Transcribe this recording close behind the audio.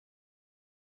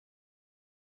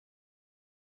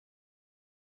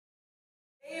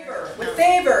With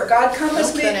favor, God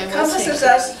compasses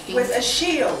us with a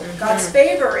shield. God's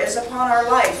favor is upon our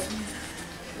life.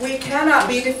 We cannot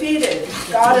be defeated.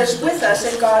 God is with us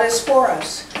and God is for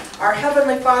us. Our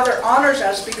Heavenly Father honors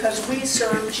us because we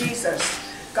serve Jesus.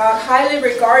 God highly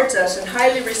regards us and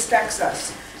highly respects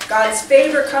us. God's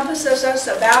favor compasses us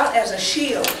about as a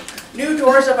shield. New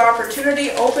doors of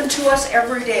opportunity open to us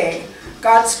every day.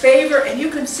 God's favor, and you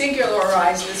can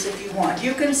singularize this if you want.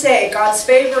 You can say, God's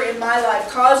favor in my life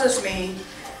causes me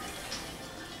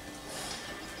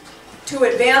to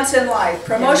advance in life.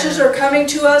 Promotions are coming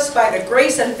to us by the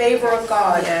grace and favor of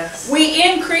God. Yes. We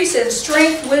increase in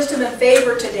strength, wisdom, and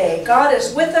favor today. God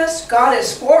is with us. God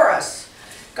is for us.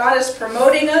 God is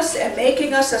promoting us and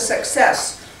making us a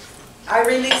success. I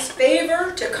release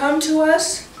favor to come to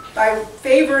us by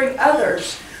favoring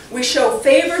others. We show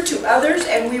favor to others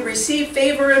and we receive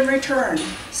favor in return.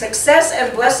 Success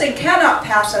and blessing cannot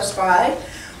pass us by.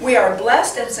 We are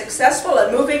blessed and successful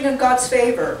and moving in God's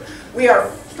favor. We are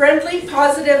friendly,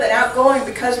 positive, and outgoing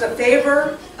because the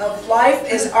favor of life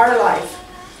is our life.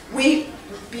 We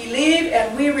believe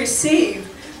and we receive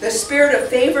the spirit of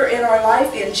favor in our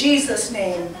life in Jesus'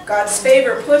 name. God's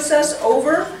favor puts us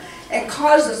over and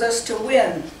causes us to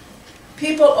win.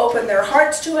 People open their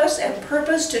hearts to us and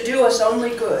purpose to do us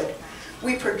only good.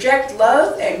 We project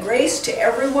love and grace to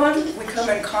everyone we come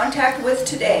in contact with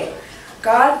today.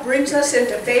 God brings us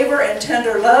into favor and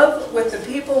tender love with the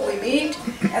people we meet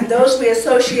and those we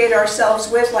associate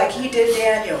ourselves with, like he did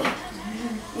Daniel.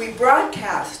 We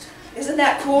broadcast. Isn't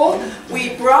that cool?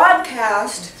 We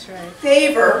broadcast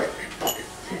favor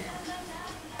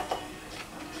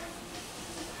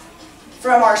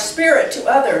from our spirit to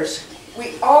others.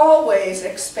 We always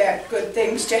expect good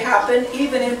things to happen,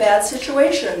 even in bad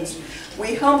situations.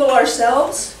 We humble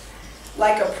ourselves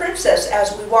like a princess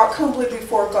as we walk humbly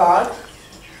before God.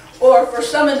 Or for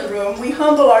some in the room, we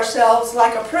humble ourselves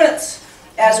like a prince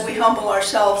as we humble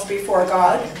ourselves before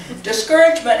God.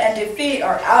 Discouragement and defeat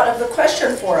are out of the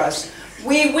question for us.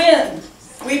 We win.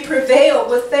 We prevail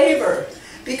with favor.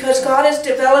 Because God is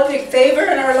developing favor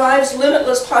in our lives,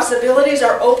 limitless possibilities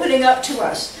are opening up to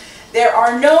us. There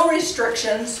are no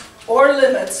restrictions or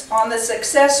limits on the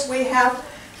success we have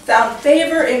found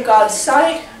favor in God's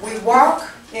sight. We walk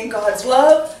in God's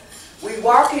love. We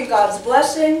walk in God's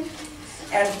blessing.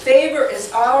 And favor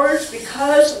is ours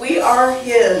because we are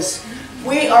His.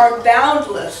 We are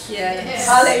boundless. Yes.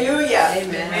 Hallelujah.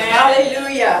 Amen.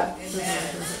 Hallelujah.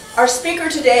 Amen. Our speaker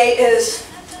today is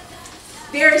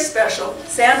very special,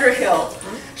 Sandra Hill.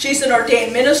 She's an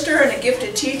ordained minister and a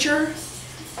gifted teacher.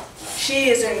 She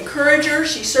is an encourager.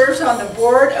 She serves on the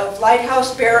board of Light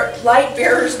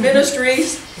Bearers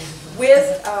Ministries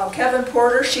with Kevin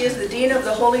Porter. She is the Dean of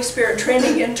the Holy Spirit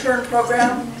Training Intern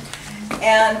Program.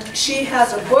 And she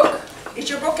has a book. Is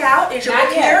your book out? Is your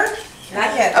book here?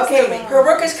 Not yet. Okay, her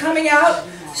book is coming out,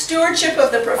 Stewardship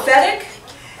of the Prophetic.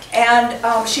 And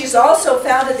she's also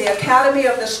founded the Academy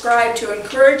of the Scribe to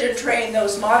encourage and train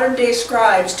those modern-day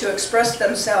scribes to express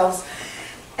themselves.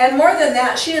 And more than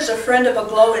that, she is a friend of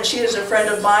Aglow and she is a friend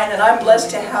of mine, and I'm blessed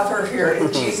to have her here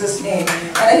in Jesus' name.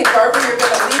 And I think, Barbara, you're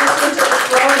going to lead us into the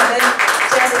throne, and then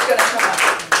Sandra's going to come up.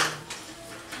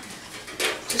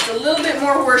 Just a little bit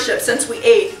more worship since we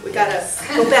ate. We got to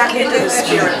go back into the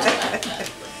Spirit.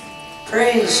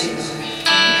 Praise you.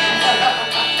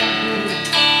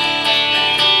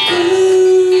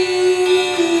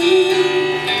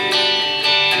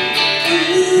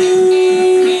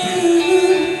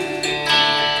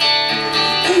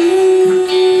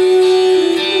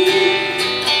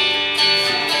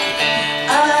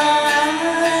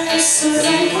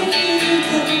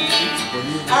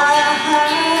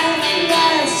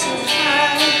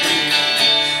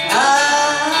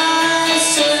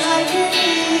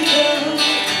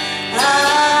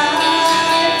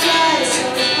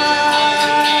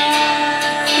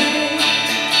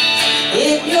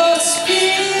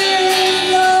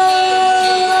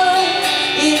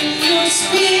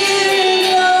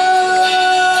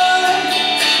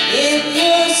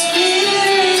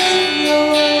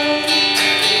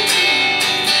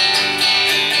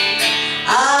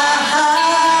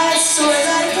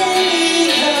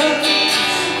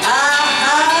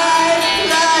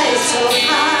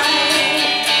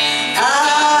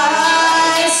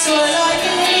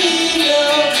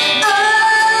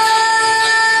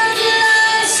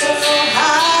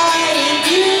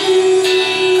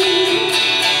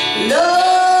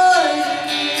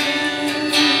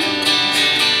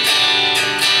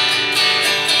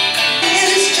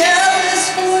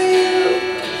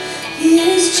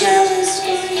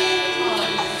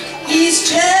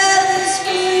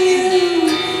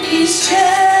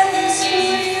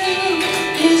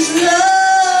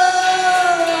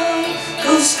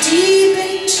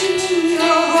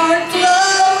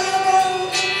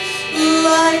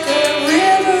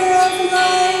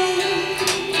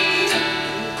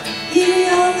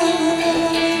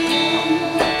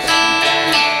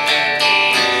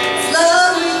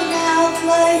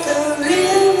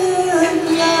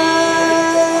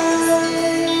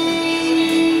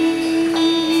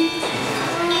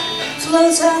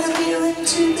 flows out of you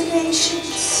into the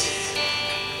nations,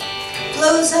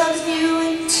 flows out of you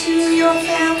into your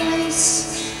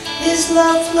families. His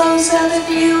love flows out of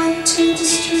you into the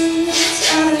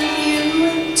streets, out of you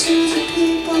into the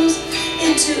peoples,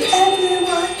 into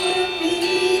everyone you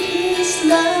meet. His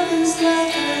love is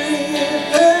like a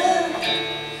river.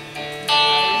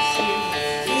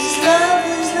 His love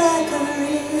is like a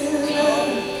river.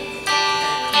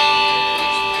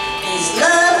 His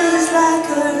love is like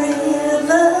a river,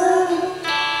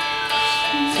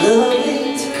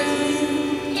 flowing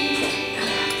through you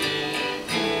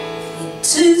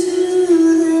to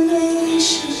the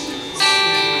nations.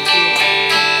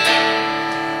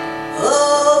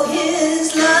 Oh,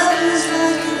 his love is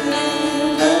like a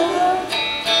river.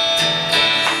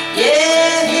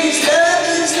 Yeah, his love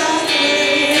is like a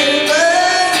river.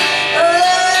 Oh,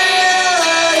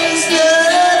 his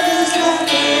love is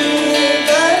like a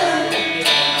river,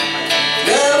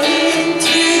 flowing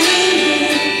through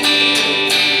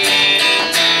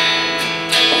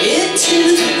into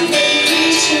the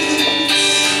nations.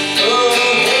 Oh,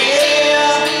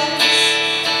 yeah,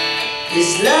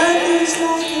 his love is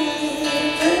like a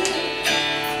river.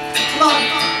 Come on.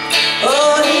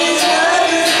 Oh, his love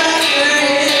is like a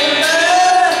river.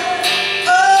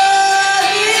 Oh,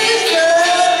 his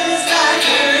love is like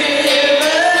a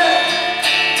river,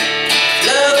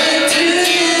 flowing through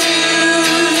you.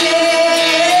 Yeah,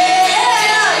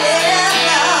 yeah.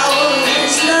 Oh,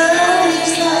 his love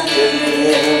is like a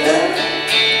river.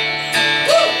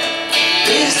 Woo.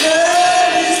 His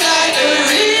love is like a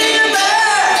river.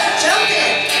 Jump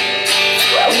in.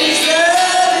 His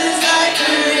love is like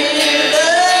a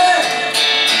river,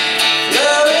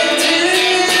 flowing through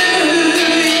you.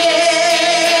 Yeah.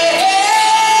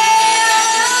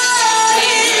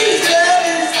 His love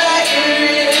is like a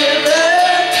river.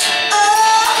 Oh,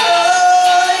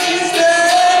 his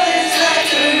love is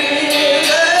like a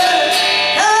river.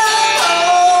 Oh,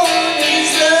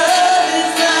 his love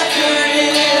is like a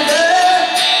river,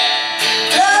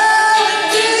 flowing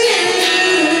through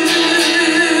you.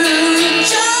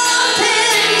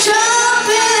 Jumping,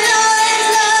 jumping, oh, his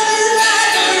love is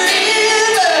like a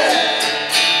river.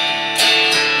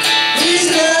 His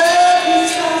love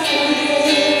is like a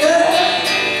river.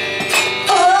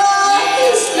 Oh,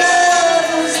 his love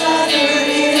is like a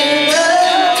river,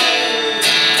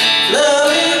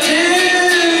 flowing through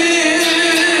you.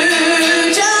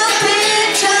 Jumping,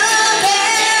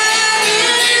 jumping,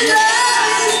 his love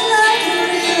is like a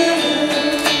river.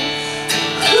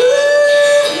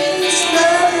 Ooh, his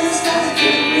love is like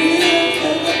a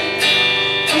river.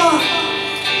 Come on.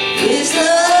 His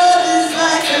love is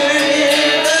like a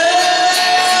river,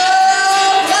 flowing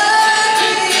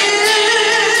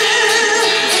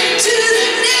to the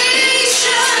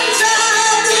nations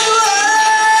of the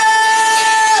world.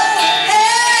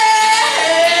 Hey,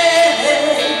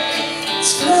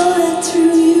 it's flowing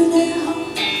through you now.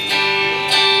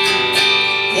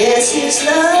 Yes, his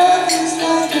love is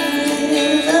like a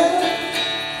river,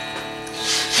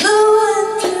 flowing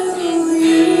through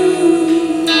you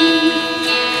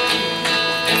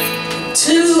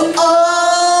to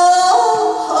all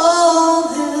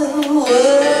the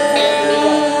world.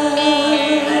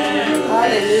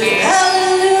 Hallelujah.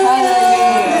 Hallelujah.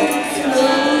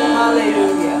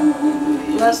 Hallelujah.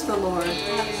 Bless the Lord.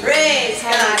 Praise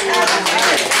God.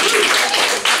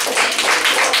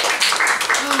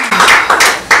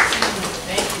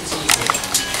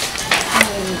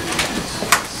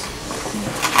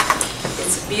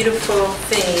 It's a beautiful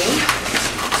thing.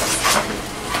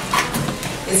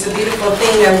 It's a beautiful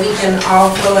thing that we can all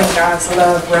flow in God's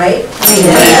love, right?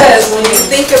 Because when you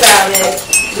think about it,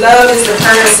 love is the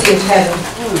currency of heaven.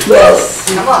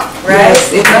 Yes. Come on, right?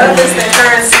 Love is the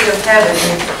currency of heaven.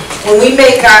 When we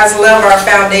make God's love our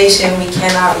foundation, we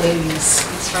cannot lose.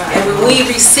 And when we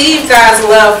receive God's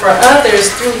love for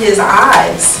others through His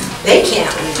eyes, they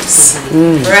can't lose,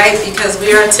 right? Because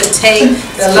we are to take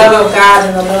the love of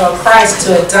God and the love of Christ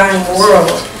to a dying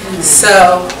world.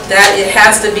 So that it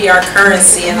has to be our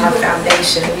currency and our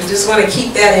foundation. We just want to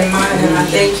keep that in mind, and I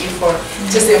thank you for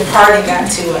just imparting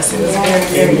that to us. It was very,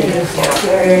 very beautiful.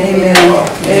 Very beautiful.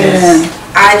 Amen.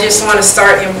 I just want to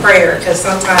start in prayer because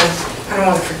sometimes I don't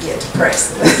want to forget to pray.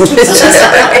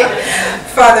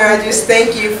 Father, I just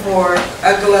thank you for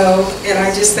Aglow, and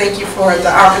I just thank you for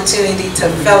the opportunity to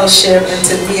fellowship and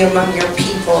to be among your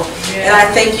people. And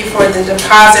I thank you for the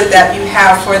deposit that you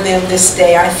have for them this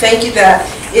day. I thank you that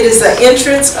it is the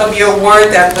entrance of your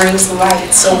word that brings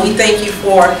light. So we thank you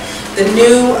for the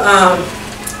new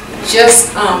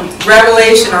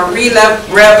revelation or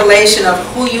revelation of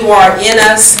who you are in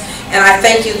us And I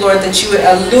thank you, Lord, that you would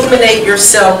illuminate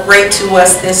yourself great to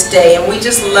us this day. And we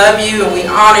just love you and we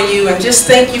honor you and just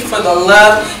thank you for the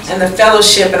love and the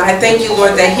fellowship. And I thank you,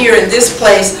 Lord, that here in this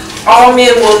place, all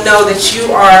men will know that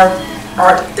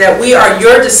that we are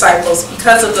your disciples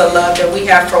because of the love that we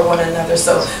have for one another.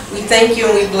 So we thank you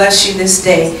and we bless you this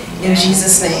day. In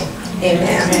Jesus' name,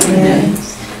 amen. Amen.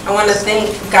 I want to thank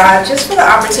God just for the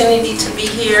opportunity to be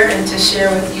here and to share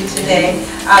with you today.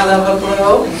 I love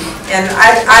Aglow, and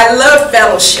I love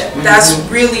fellowship. That's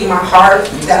really my heart.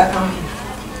 That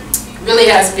really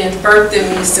has been birthed in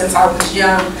me since I was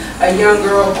young, a young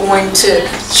girl going to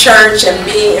church and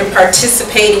being and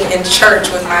participating in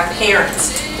church with my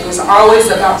parents. It was always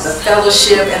about the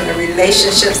fellowship and the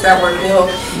relationships that were built,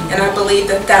 and I believe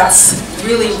that that's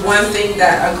really one thing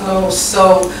that Aglow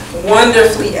so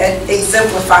wonderfully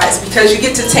exemplifies, because you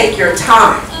get to take your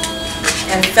time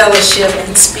and fellowship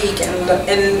and speak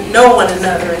and know one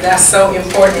another, and that's so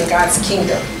important in God's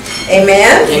kingdom.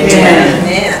 Amen? Amen.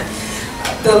 Amen.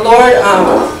 The Lord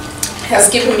has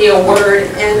given me a word,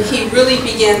 and He really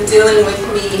began dealing with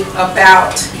me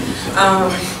about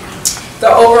the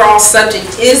overall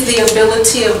subject is the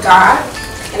ability of God,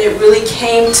 and it really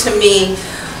came to me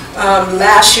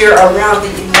last year around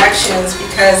the elections,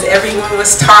 because everyone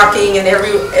was talking and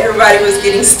everybody was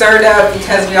getting stirred up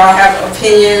because we all have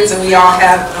opinions and we all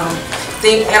have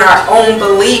think and our own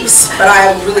beliefs. But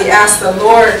I really asked the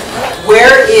Lord,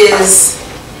 where is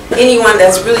anyone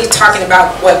that's really talking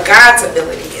about what God's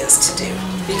ability is to do?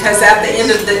 Because at the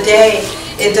end of the day,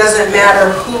 it doesn't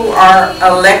matter who our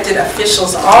elected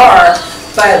officials are,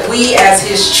 but we as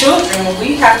His children,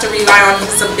 we have to rely on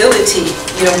His ability.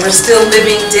 You know, we're still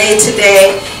living day to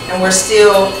day, and we're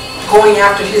still going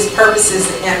after His purposes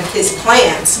and His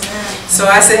plans. So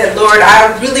I said, Lord,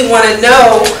 I really want to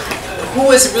know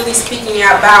who is really speaking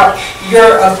about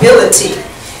your ability.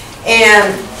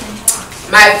 And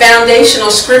my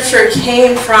foundational scripture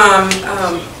came from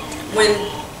when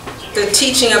the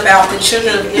teaching about the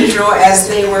children of Israel as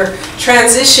they were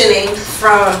transitioning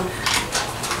from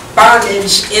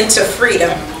bondage into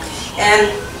freedom.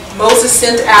 And Moses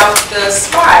sent out the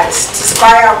spies to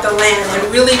spy out the land,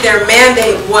 and really their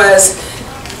mandate was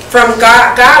from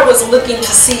God. God was looking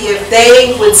to see if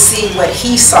they would see what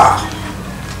He saw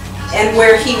and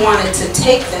where He wanted to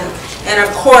take them. And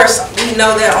of course, we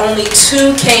know that only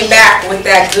 2 came back with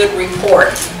that good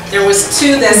report. There was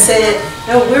 2 that said,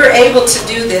 no, we're able to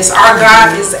do this. Our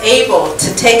God is able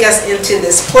to take us into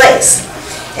this place.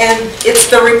 And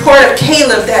it's the report of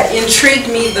Caleb that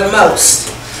intrigued me the most.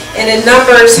 And in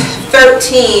Numbers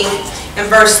 13 and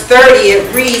verse 30, it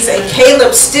reads, and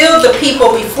Caleb stilled the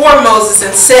people before Moses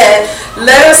and said,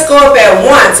 let us go up at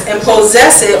once and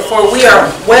possess it, for we are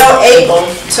well able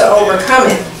to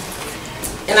overcome it.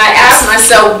 And I asked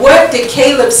myself, what did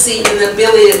Caleb see in the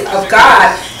ability of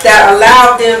God that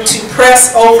allowed them to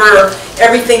press over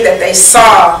everything that they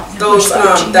saw, those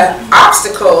the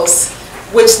obstacles,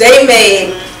 which they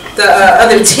made, the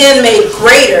other 10 made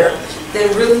greater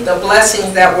than really the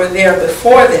blessings that were there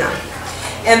before them.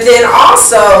 And then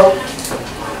also,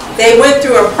 they went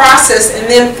through a process, and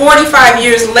then 45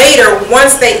 years later,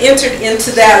 once they entered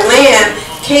into that land,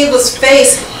 Caleb's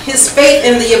faith, his faith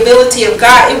in the ability of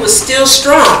God, it was still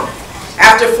strong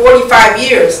after 45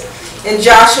 years. In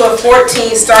Joshua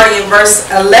 14, starting in verse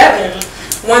 11,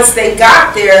 once they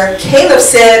got there, Caleb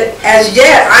said, as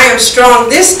yet I am strong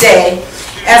this day,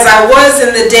 as I was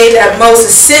in the day that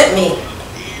Moses sent me.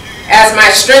 As my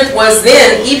strength was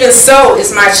then, even so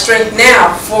is my strength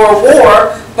now, for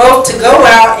war, both to go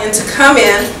out and to come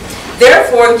in.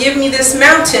 Therefore give me this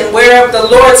mountain, whereof the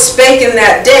Lord spake in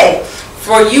that day.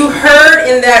 For you heard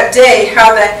in that day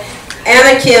how the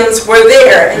Anakims were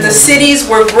there, and the cities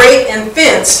were great and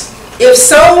fenced. If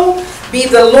so be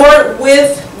the Lord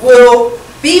will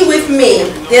be with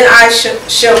me, then I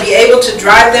shall be able to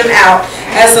drive them out,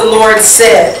 as the Lord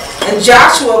said. And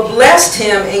Joshua blessed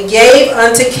him and gave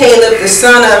unto Caleb the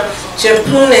son of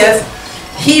Jephunneh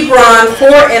Hebron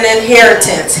for an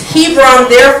inheritance. Hebron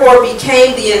therefore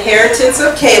became the inheritance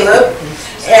of Caleb,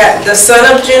 the son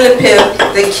of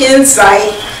Jephunneh the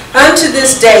Kenizzite, unto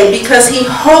this day, because he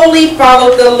wholly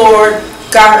followed the Lord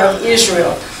God of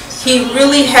Israel. He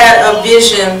really had a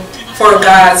vision for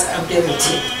God's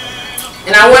ability.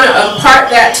 And I want to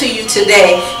impart that to you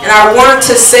today. And I want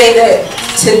to say that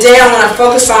today I want to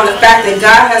focus on the fact that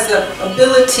God has the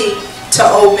ability to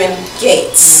open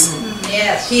gates.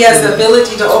 Yes. He has the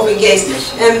ability to open gates.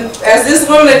 And as this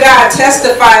woman of God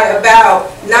testified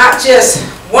about not just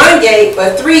one gate,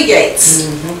 but 3 gates.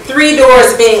 3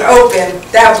 doors being open,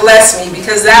 that blessed me,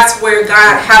 because that's where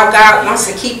how God wants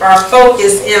to keep our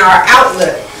focus in our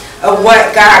outlook of what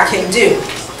God can do.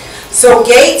 So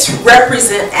gates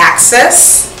represent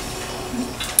access.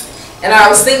 And I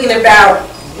was thinking about,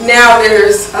 now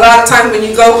there's a lot of times when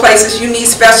you go places, you need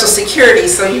special security.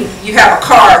 So you have a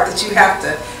card that you have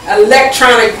to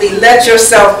electronically let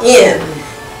yourself in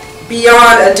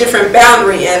beyond a different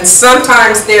boundary. And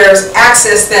sometimes there's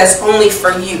access that's only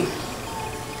for you.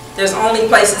 There's only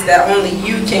places that only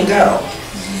you can go.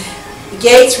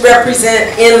 Gates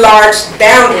represent enlarged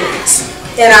boundaries.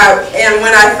 And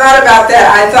when I thought about that,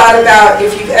 I thought about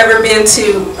if you've ever been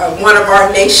to one of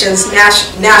our nation's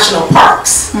national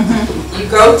parks. You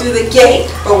go through the gate,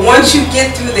 but once you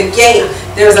get through the gate,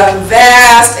 there's a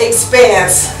vast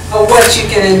expanse of what you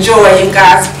can enjoy in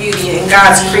God's beauty and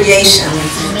God's creation.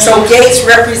 So gates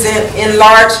represent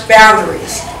enlarged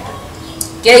boundaries.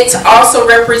 Gates also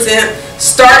represent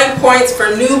starting points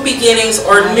for new beginnings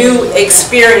or new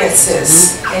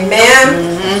experiences.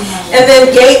 Amen? And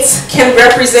then gates can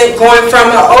represent going from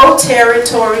an old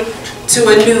territory to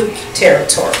a new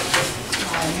territory.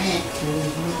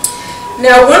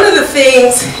 Now, one of the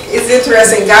things is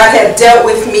interesting, God had dealt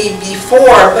with me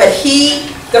before, but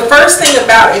the first thing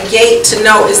about a gate to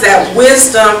know is that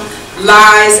wisdom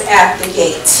lies at the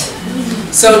gate.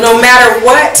 So no matter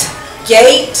what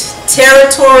gate,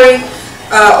 territory,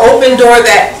 open door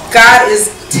that God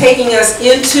is taking us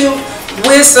into,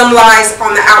 wisdom lies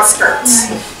on the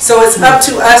outskirts. So it's up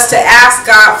to us to ask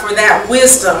God for that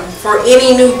wisdom for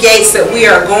any new gates that we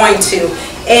are going to.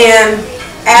 And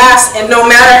ask, and no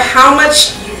matter how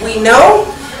much we know,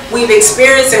 we've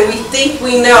experienced, and we think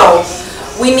we know,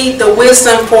 we need the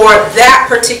wisdom for that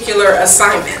particular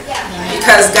assignment.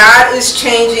 Because God is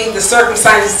changing, the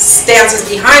circumstances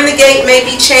behind the gate may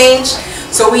be changed,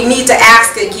 so we need to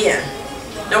ask again,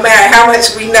 no matter how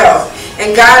much we know.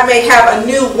 And God may have a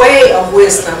new way of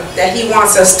wisdom that He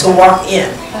wants us to walk in.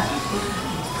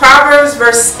 Proverbs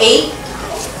verse 8,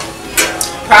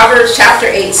 Proverbs chapter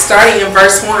 8, starting in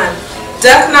verse 1.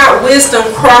 Doth not wisdom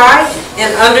cry, and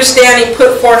understanding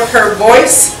put forth her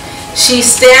voice? She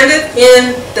standeth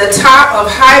in the top of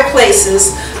high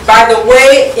places, by the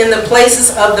way in the places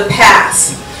of the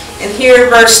paths. And here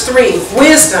verse 3,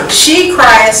 wisdom, she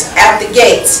crieth at the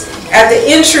gates, at the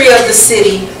entry of the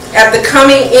city, at the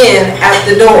coming in at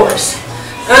the doors.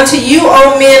 Unto you,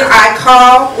 O men, I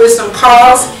call, wisdom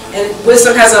calls, and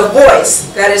wisdom has a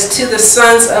voice that is to the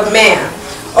sons of man.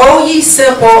 O ye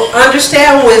simple,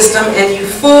 understand wisdom, and you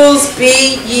fools,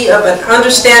 be ye of an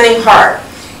understanding heart.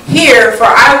 Hear, for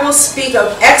I will speak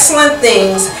of excellent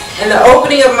things, and the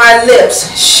opening of my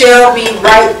lips shall be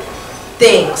right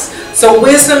things. So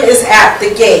wisdom is at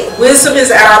the gate. Wisdom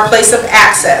is at our place of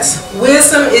access.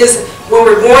 Wisdom is when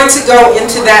we're going to go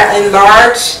into that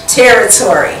enlarged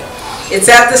territory. It's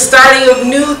at the starting of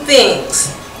new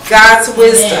things. God's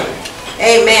wisdom.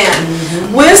 Amen.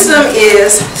 Wisdom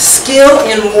is skill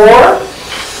in war.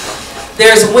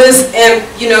 There's wisdom, and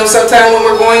sometimes when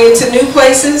we're going into new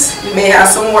places, we may have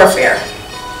some warfare,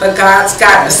 but God's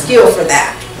got a skill for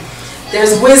that.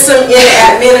 There's wisdom in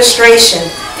administration,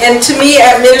 and to me,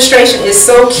 administration is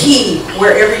so key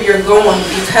wherever you're going,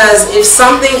 because if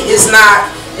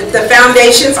the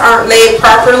foundations aren't laid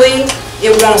properly,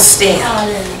 it won't stand.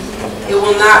 It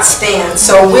will not stand.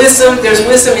 So there's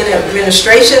wisdom in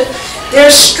administration.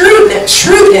 There's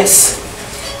shrewdness.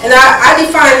 And I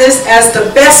define this as the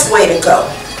best way to go.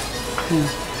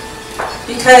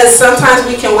 Because sometimes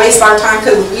we can waste our time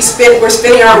because we're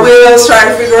spinning our wheels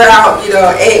trying to figure out,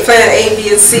 plan A,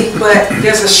 B, and C. But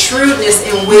there's a shrewdness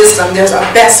in wisdom. There's a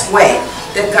best way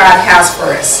that God has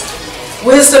for us.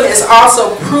 Wisdom is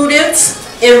also prudence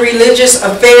in religious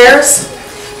affairs.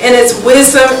 And it's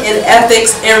wisdom in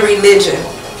ethics and religion.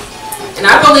 And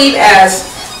I believe as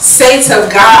saints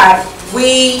of God,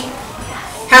 we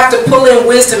have to pull in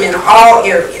wisdom in all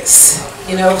areas.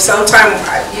 Sometimes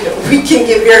we can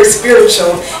get very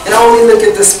spiritual and only look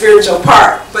at the spiritual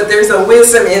part. But there's a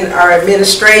wisdom in our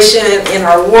administration, in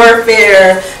our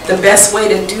warfare, the best way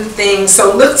to do things.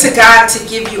 So look to God to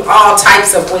give you all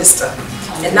types of wisdom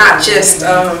and not just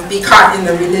be caught in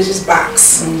the religious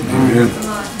box.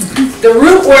 The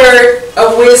root word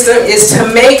of wisdom is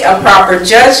to make a proper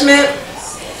judgment,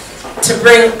 to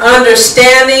bring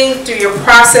understanding through your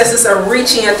processes of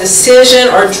reaching a decision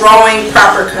or drawing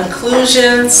proper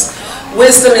conclusions.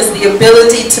 Wisdom is the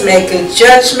ability to make good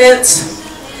judgments,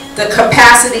 the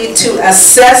capacity to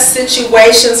assess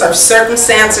situations or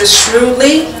circumstances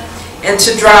shrewdly, and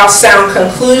to draw sound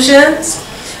conclusions.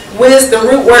 The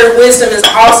root word wisdom is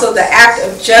also the act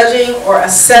of judging or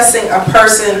assessing a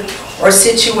person or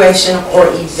situation or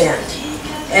event.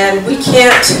 And we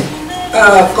can't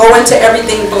go into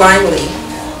everything blindly.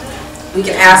 We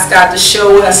can ask God to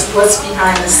show us what's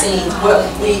behind the scenes, what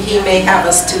He may have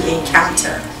us to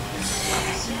encounter.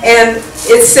 And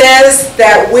it says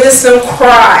that wisdom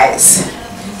cries.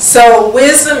 So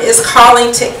wisdom is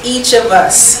calling to each of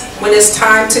us when it's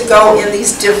time to go in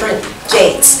these different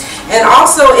gates. And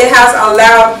also it has a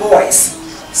loud voice.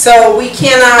 So we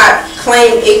cannot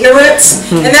claim ignorance.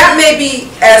 And that may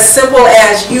be as simple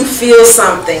as you feel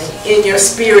something in your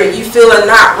spirit. You feel a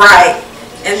not right.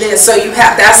 And then so you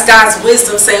have, that's God's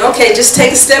wisdom saying, okay, just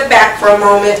take a step back for a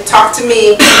moment. Talk to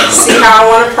me. See how I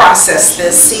want to process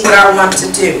this. See what I want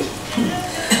to do.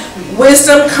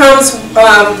 Wisdom comes,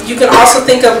 you can also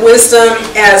think of wisdom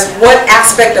as what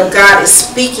aspect of God is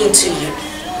speaking to you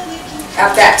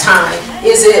at that time.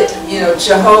 Is it,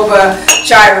 Jehovah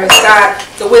Jireh, God,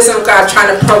 the wisdom of God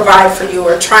trying to provide for you,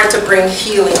 or trying to bring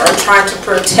healing, or trying to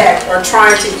protect, or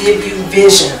trying to give you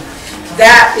vision?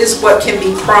 That is what can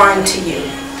be crying to you.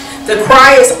 The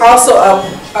cry is also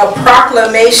a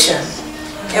proclamation.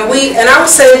 And I would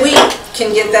say we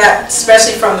can get that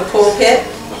especially from the pulpit.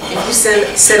 If you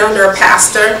sit under a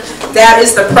pastor, that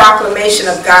is the proclamation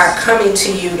of God coming to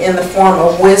you in the form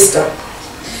of wisdom.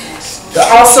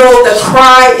 Also, the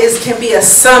cry can be a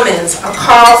summons, a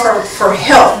call for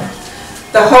help.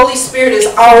 The Holy Spirit is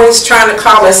always trying to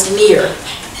call us near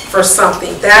for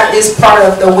something. That is part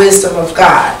of the wisdom of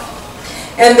God.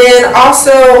 And then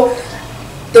also,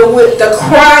 the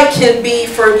cry can be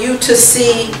for you to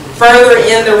see further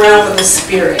in the realm of the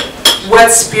Spirit,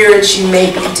 what spirits you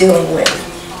may be dealing with.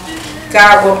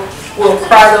 God will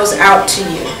cry those out to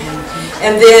you.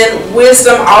 And then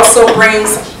wisdom also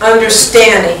brings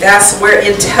understanding. That's where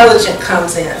intelligence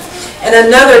comes in. And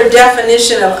another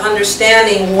definition of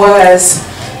understanding was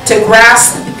to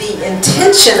grasp the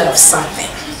intention of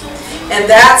something. And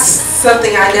that's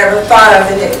something I never thought of,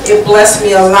 and it blessed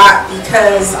me a lot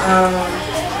because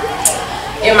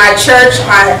in my church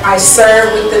I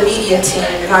serve with the media team,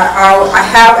 and I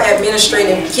have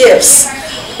administrative gifts.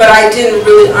 But I didn't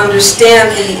really understand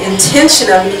the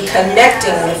intention of me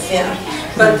connecting with them.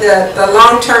 But the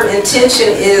long-term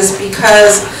intention is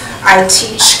because I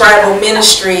teach scribal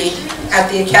ministry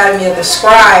at the Academy of the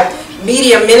Scribe.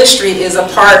 Media ministry is a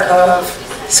part of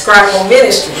scribal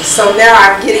ministry. So now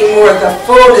I'm getting more of the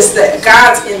fullness, that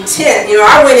God's intent.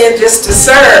 I went in just to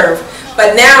serve,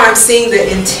 but now I'm seeing the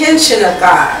intention of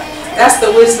God. That's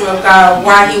the wisdom of God,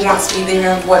 why He wants me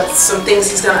there, and what some things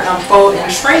He's going to unfold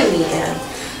and train me in.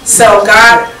 So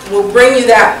God will bring you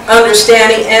that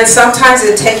understanding, and sometimes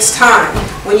it takes time.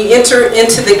 When you enter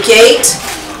into the gate,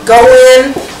 go in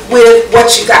with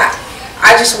what you got.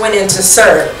 I just went in to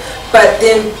serve, but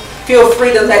then feel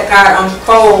free to let God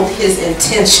unfold His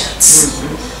intentions.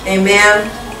 Amen.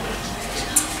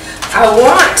 I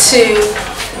want to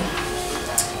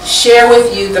share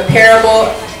with you the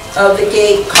parable of the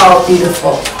gate called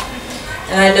Beautiful.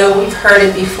 And I know we've heard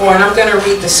it before, and I'm going to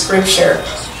read the scripture.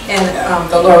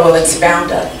 And the Lord will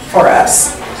expound it for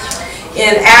us.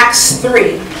 In Acts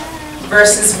 3,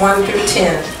 verses 1 through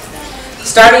 10.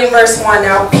 Starting in verse 1.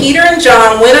 Now Peter and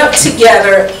John went up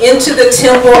together into the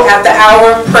temple at the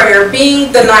hour of prayer,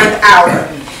 being the 9th hour.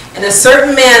 And a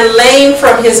certain man lame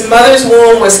from his mother's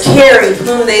womb was carried,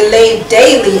 whom they laid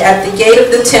daily at the gate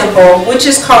of the temple, which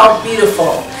is called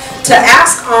Beautiful, to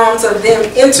ask alms of them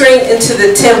entering into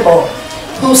the temple,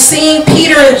 who seeing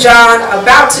Peter and John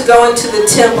about to go into the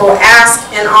temple, asked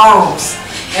an alms.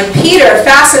 And Peter,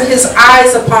 fastened his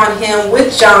eyes upon him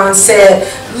with John, said,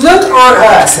 Look on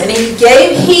us. And he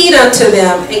gave heed unto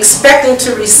them, expecting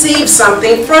to receive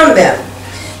something from them.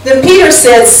 Then Peter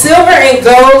said, Silver and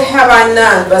gold have I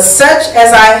none, but such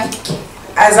as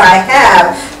I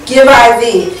have, give I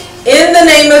thee. In the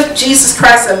name of Jesus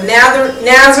Christ of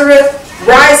Nazareth,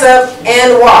 rise up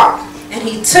and walk. And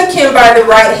he took him by the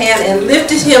right hand and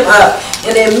lifted him up.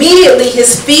 And immediately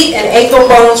his feet and ankle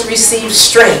bones received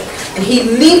strength. And he,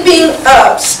 leaping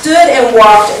up, stood and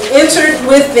walked and entered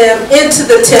with them into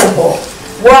the temple,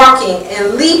 walking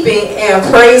and leaping and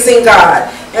praising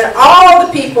God. And all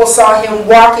the people saw him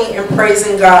walking and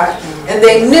praising God. And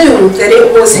they knew that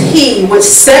it was he which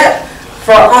sat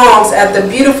for alms at the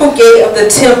beautiful gate of the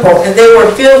temple. And they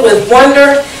were filled with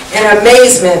wonder and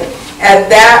amazement at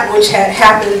that which had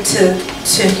happened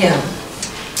to him.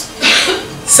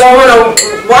 So I'm going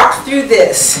to walk through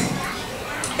this.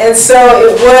 And so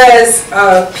it was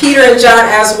Peter and John,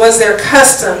 as was their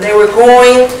custom. They were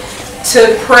going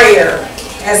to prayer,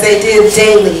 as they did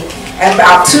daily, at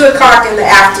about 2 o'clock in the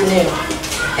afternoon.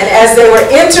 And as they were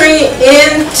entering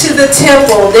into the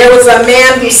temple, there was a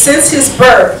man who, since his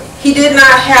birth, he did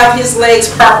not have his legs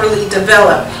properly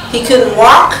developed. He couldn't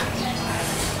walk.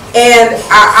 And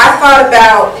I thought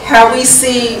about how we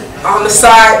see on the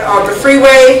side of the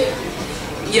freeway,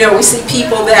 you know, we see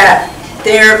people that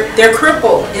they're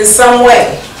crippled in some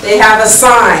way. They have a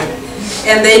sign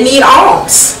and they need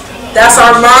alms. That's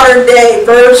our modern day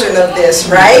version of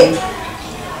this, right?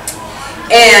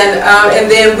 And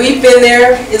then we've been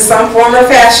there in some form or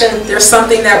fashion. There's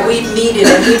something that we've needed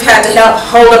and we've had to help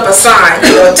hold up a sign,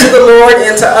 you know, to the Lord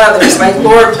and to others. Like,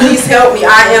 Lord, please help me.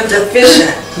 I am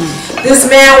deficient. This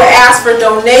man would ask for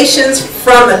donations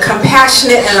from the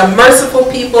compassionate and the merciful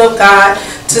people of God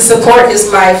to support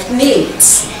his life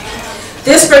needs.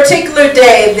 This particular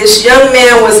day, this young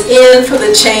man was in for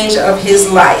the change of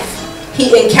his life. He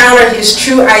encountered his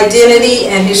true identity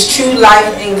and his true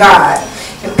life in God.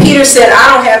 And Peter said,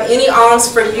 I don't have any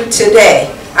alms for you today.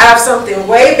 I have something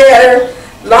way better,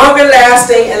 longer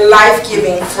lasting, and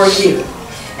life-giving for you.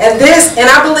 And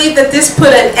I believe that this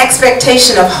put an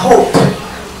expectation of hope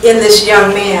in this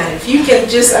young man. If you can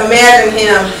just imagine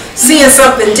him seeing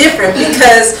something different,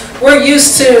 because we're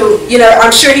used to, you know,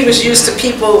 I'm sure he was used to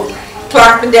people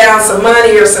plopping down some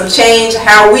money or some change,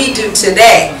 how we do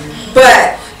today.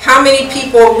 But how many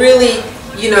people really,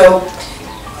 you know,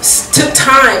 took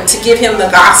time to give him the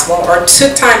gospel or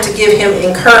took time to give him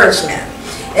encouragement?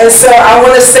 And so I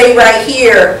want to say right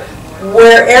here,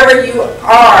 wherever you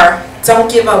are,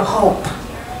 don't give up hope.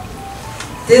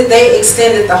 They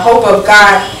extended the hope of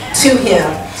God to him.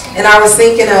 And I was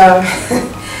thinking of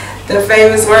the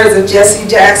famous words of Jesse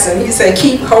Jackson. He said,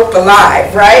 keep hope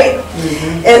alive, right?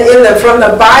 Mm-hmm. And from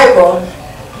the Bible,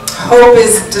 hope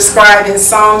is described in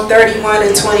Psalm 31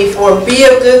 and 24. Be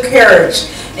of good courage,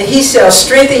 and he shall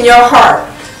strengthen your heart,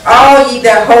 all ye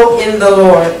that hope in the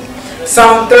Lord.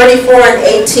 Psalm 34 and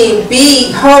 18.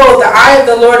 Behold, the eye of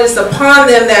the Lord is upon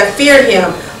them that fear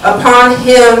him, upon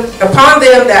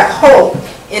them that hope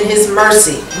in his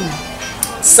mercy.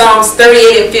 Psalms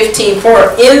 38 and 15.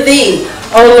 For in thee,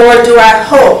 O Lord, do I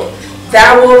hope.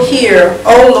 Thou wilt hear,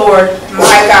 O Lord,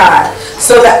 my God.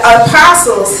 So the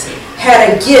apostles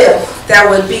had a gift that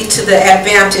would be to the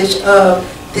advantage of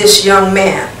this young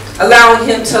man, allowing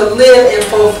him to live and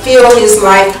fulfill his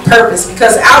life purpose.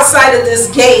 Because outside of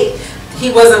this gate,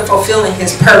 he wasn't fulfilling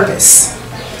his purpose.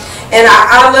 And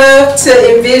I love to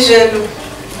envision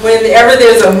whenever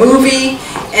there's a movie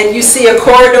and you see a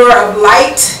corridor of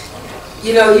light,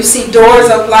 you know, you see doors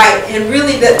of light, and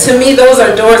really, that to me, those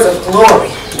are doors of glory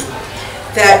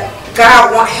that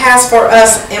God has for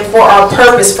us and for our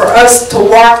purpose, for us to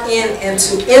walk in and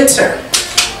to enter.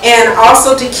 And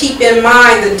also to keep in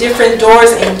mind the different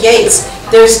doors and gates.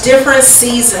 There's different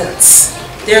seasons.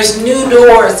 There's new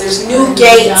doors. There's new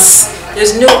gates.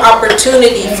 There's new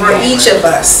opportunity for each of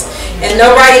us. And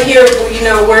nobody here, you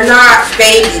know, we're not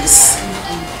babies.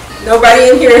 Nobody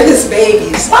in here is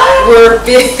babies.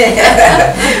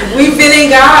 We've been in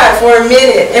God for a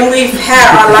minute and we've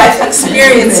had our life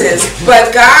experiences.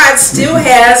 But God still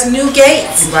has new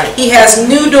gates. He has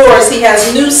new doors. He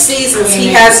has new seasons.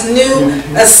 He has new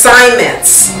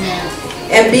assignments.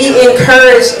 And be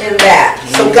encouraged in that.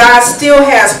 So God still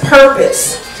has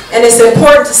purpose. And it's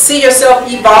important to see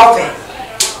yourself evolving.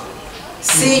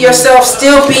 See yourself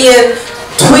still being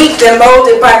tweaked and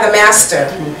molded by the Master.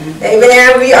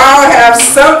 Amen. We all have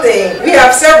something. We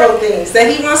have several things that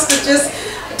he wants to just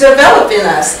develop in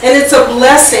us. And it's a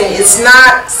blessing. It's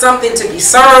not something to be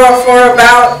sorrowful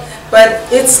about, but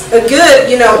it's a good,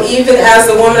 you know, even as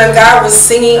the woman of God was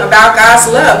singing about God's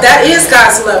love. That is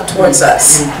God's love towards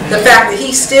us. The fact that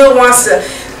he still wants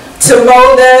to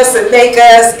mold us and make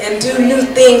us and do new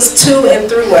things to and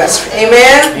through us.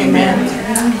 Amen? Amen.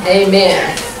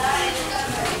 Amen.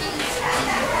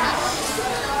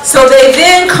 So they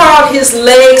then called his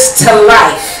legs to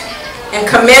life and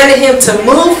commanded him to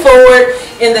move forward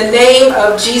in the name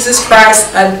of Jesus Christ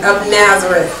of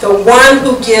Nazareth, the one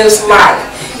who gives life.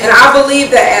 And I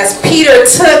believe that as Peter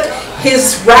took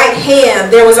his right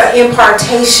hand, there was an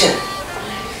impartation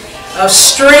of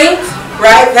strength,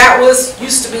 right? That was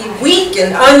used to be weak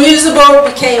and unusable,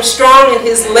 became strong in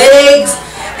his legs.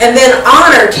 And then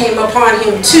honor came upon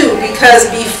him too, because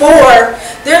before,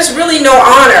 there's really no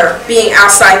honor being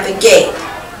outside the gate.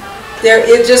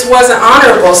 It just wasn't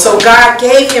honorable. So God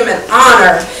gave him an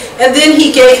honor, and then he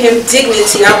gave him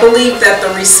dignity. I believe that the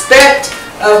respect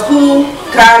of who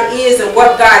God is and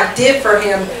what God did for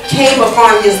him came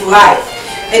upon his life.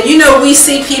 And you know, we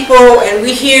see people and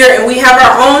we hear and we have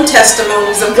our own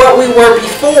testimonies of what we were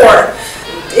before.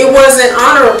 It wasn't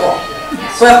honorable.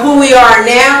 But who we are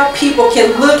now, people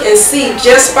can look and see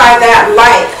just by that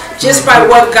light, just by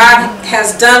what God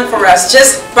has done for us,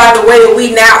 just by the way that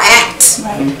we now act.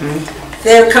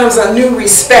 There comes a new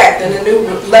respect and a new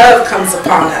love comes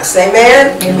upon us.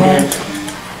 Amen? Amen.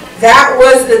 That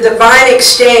was the divine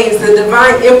exchange, the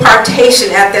divine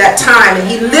impartation at that time. And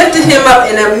he lifted him up,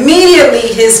 and immediately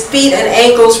his feet and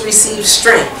ankles received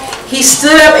strength. He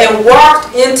stood up and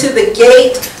walked into the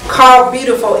gate called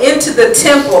Beautiful, into the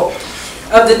temple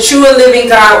of the true and living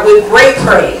God with great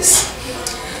praise.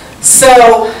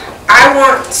 So I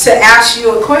want to ask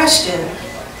you a question.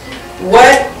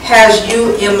 What has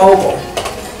you immobile?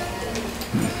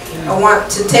 I want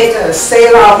to take a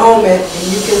Selah moment, and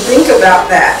you can think about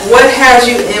that. What has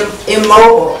you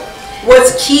immobile?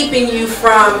 What's keeping you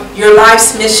from your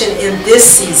life's mission in this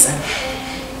season?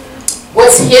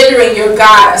 What's hindering your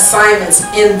God assignments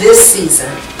in this season?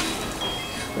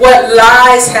 What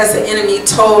lies has the enemy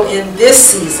told in this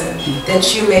season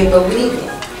that you may believe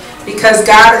in? Because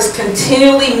God is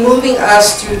continually moving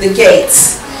us through the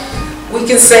gates. We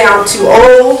can say, I'm too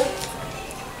old,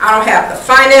 I don't have the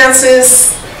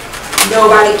finances,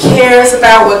 nobody cares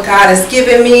about what God has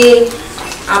given me,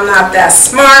 I'm not that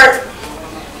smart,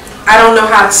 I don't know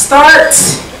how to start,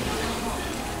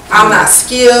 I'm not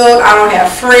skilled, I don't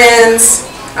have friends,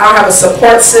 I don't have a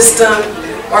support system,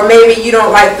 or maybe you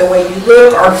don't like the way you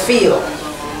look or feel.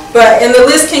 And the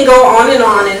list can go on,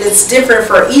 and it's different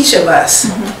for each of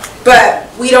us. But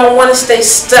we don't want to stay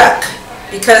stuck,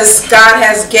 because God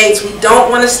has gates. We don't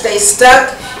want to stay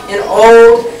stuck in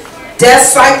old death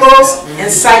cycles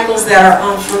and cycles that are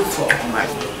unfruitful.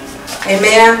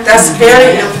 Amen? That's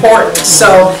very important.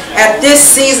 So at this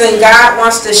season, God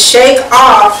wants to shake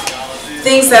off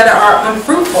things that are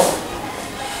unfruitful.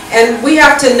 And we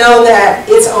have to know that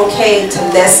it's okay to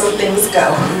let some things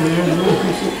go.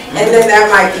 And then that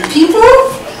might be people.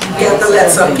 We have to let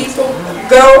some people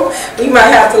go. We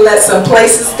might have to let some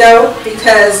places go,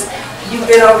 because you've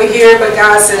been over here, but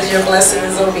God says your blessing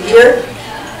is over here.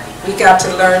 We got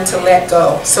to learn to let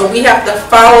go. So we have to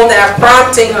follow that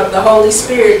prompting of the Holy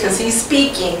Spirit, because He's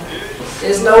speaking.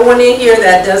 There's no one in here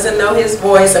that doesn't know His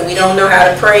voice, and we don't know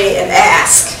how to pray and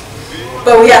ask.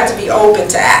 But we have to be open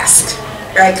to ask,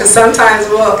 right? Because sometimes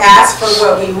we'll ask for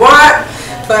what we want,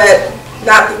 but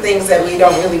not the things that we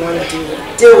don't really want to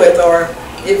deal with, or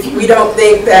if we don't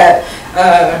think that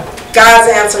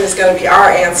God's answer is going to be our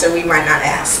answer, we might not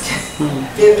ask.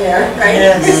 Been there, right?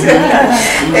 Yes.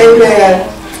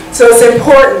 Amen. So it's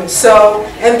important. So,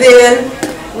 and then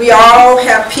we all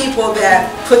have people that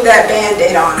put that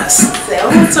Band-Aid on us. Say,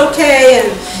 oh, it's okay,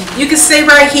 and you can stay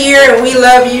right here, and we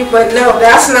love you, but no,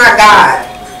 that's not God.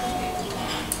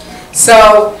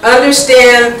 So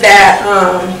understand that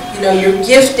your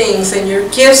giftings and your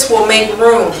gifts will make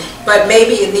room, but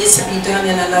maybe it needs to be done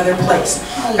in another place.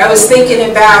 I was thinking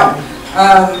about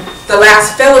the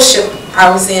last fellowship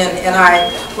I was in, and I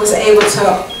was able to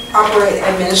operate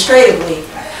administratively.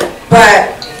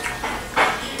 But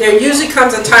there usually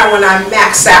comes a time when I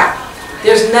max out.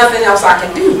 There's nothing else I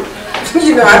can do.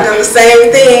 I've done the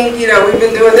same thing. We've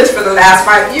been doing this for the last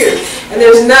 5 years, and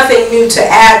there's nothing new to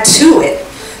add to it.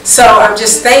 So I'm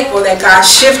just thankful that God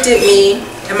shifted me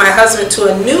and my husband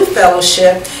to a new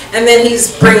fellowship, and then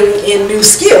He's bringing in new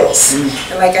skills.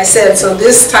 And like I said, so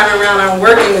this time around I'm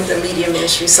working with the media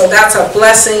ministry. So that's a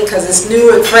blessing, because it's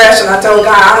new and fresh, and I told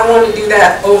God I don't want to do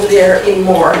that over there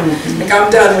anymore. Like, I'm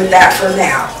done with that for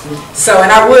now. So,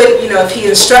 and I would, if He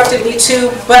instructed me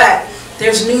to, but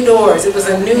there's new doors. It was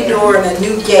a new door and a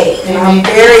new gate, and I'm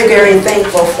very, very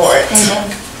thankful for it.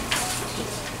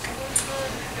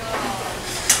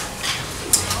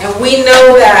 And we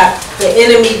know that the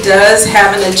enemy does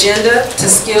have an agenda to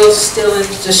steal, and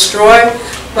destroy,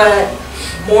 but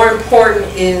more important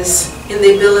is, in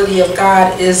the ability of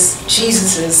God, is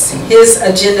His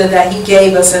agenda that He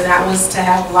gave us, and that was to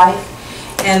have life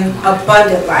and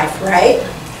abundant life, right?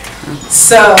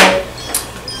 So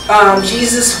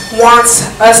Jesus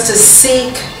wants us to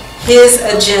seek His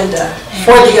agenda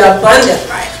for the abundant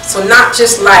life. So not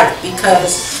just life,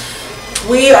 because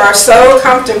we are so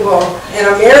comfortable, and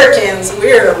Americans,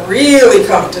 we're really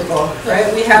comfortable,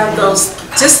 right? We have those,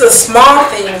 just the small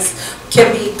things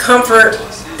can be comfort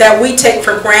that we take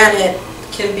for granted,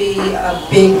 can be a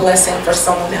big blessing for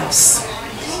someone else.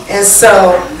 And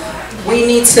so we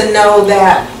need to know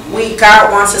that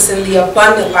God wants us in the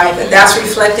abundant life, and that's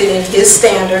reflected in His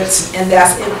standards, and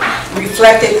that's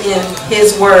reflected in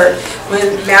His word.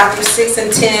 When Matthew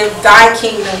 6:10, Thy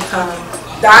kingdom come,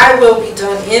 Thy will be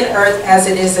done in earth as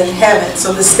it is in heaven.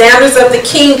 So the standards of the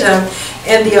kingdom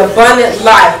and the abundant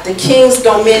life, the king's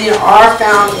dominion, are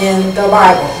found in the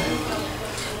Bible.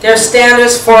 There are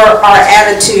standards for our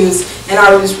attitudes, and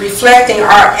I was reflecting,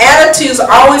 our attitudes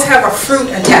always have a fruit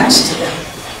attached to them.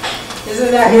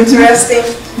 Isn't that interesting?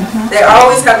 They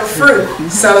always have a fruit.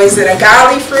 So is it a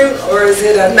godly fruit, or is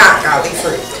it a not godly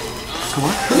fruit?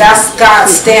 That's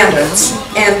God's standards.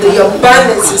 And the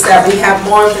abundance is that we have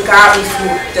more of the godly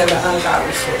fruit than the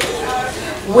ungodly fruit.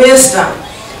 Wisdom.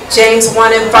 James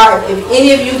 1 and 5. If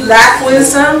any of you lack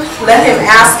wisdom, let him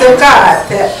ask of God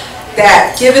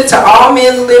that giveth to all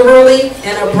men liberally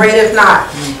and upbraideth not,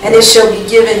 and it shall be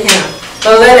given him.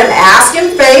 But let him ask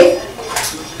in faith.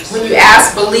 When you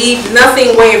ask, believe,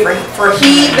 nothing wavering. For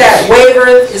he that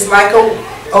wavereth is like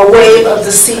a wave of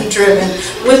the sea driven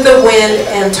with the wind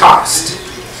and tossed.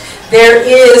 There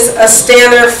is a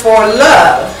standard for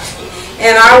love.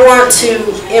 And I want to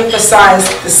emphasize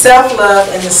the self-love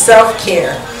and the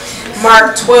self-care.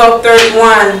 Mark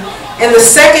 12:31. And the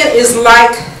second is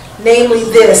like, namely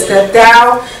this, that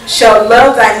thou shalt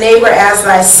love thy neighbor as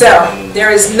thyself.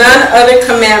 There is none other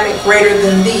commandment greater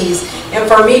than these. And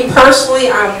for me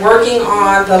personally, I'm working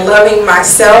on the loving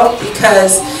myself,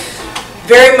 because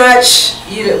very much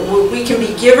we can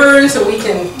be givers, and we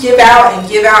can give out and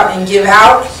give out and give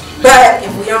out. But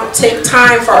if we don't take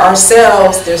time for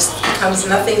ourselves, there becomes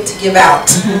nothing to give out.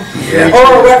 Yeah.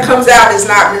 Or what comes out is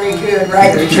not very good,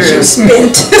 right? Because you're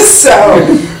spent. So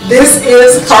this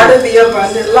is part of the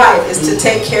abundant life, is to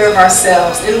take care of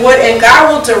ourselves. And God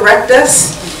will direct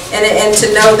us, and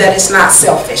to know that it's not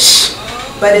selfish,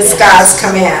 but it's God's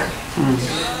command.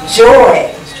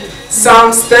 Joy.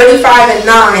 Psalms 35 and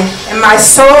 9. And my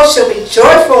soul shall be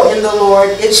joyful in the Lord.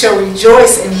 It shall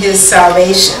rejoice in his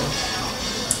salvation.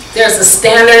 There's a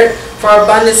standard for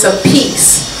abundance of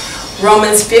peace.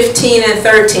 Romans 15 and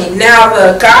 13. Now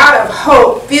the God of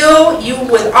hope fill you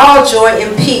with all joy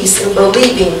and peace in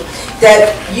believing,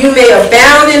 that you may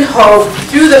abound in hope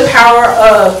through the power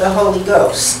of the Holy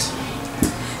Ghost.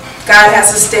 God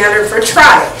has a standard for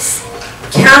trials.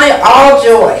 Count it all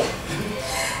joy.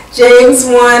 James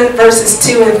 1 verses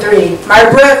 2 and 3. My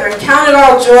brethren, count it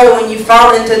all joy when you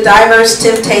fall into diverse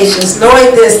temptations,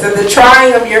 knowing this, that the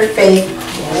trying of your faith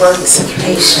works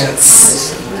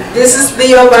patience. This is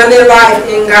the abundant life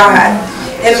in God.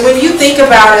 And when you think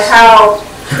about it, how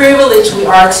privileged we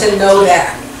are to know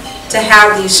that, to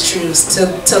have these truths,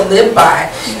 to live by.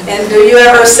 And do you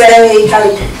ever say,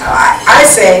 I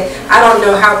say, I don't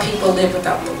know how people live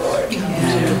without the Lord.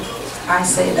 Yeah. I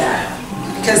say that.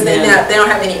 Because they don't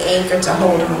have any anchor to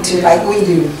hold on to like we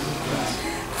do.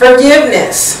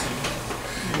 Forgiveness.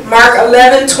 Mark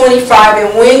 11:25.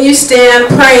 And when you stand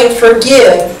praying,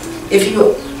 forgive if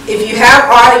you have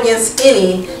aught against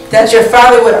any, that your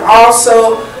Father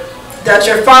also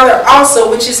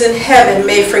which is in heaven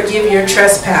may forgive your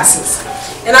trespasses.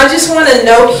 And I just want to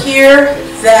note here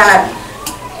that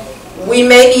we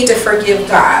may need to forgive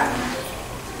God.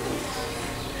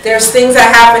 There's things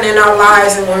that happen in our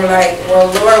lives and we're like,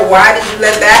 well, Lord, why did you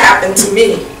let that happen to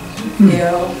me? You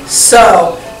know.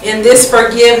 So in this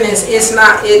forgiveness,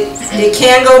 it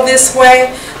can go this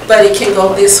way, but it can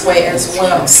go this way as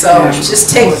well. So just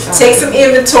take some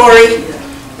inventory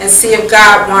and see if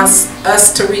God wants us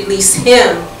to release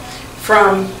him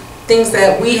from things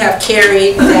that we have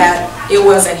carried that it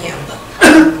wasn't him.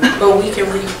 But we can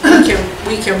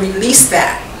release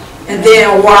that and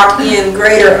then walk in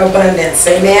greater abundance.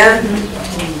 Amen?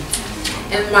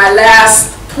 And my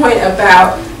last point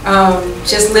about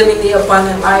just living the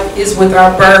abundant life is with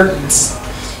our burdens.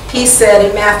 He said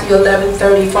in Matthew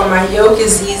 11:30, for my yoke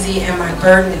is easy and my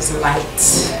burden is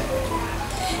light.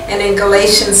 And in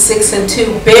Galatians 6 and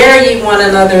 2, bear ye one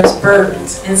another's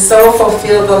burdens, and so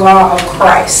fulfill the law of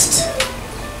Christ.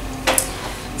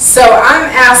 So I'm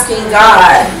asking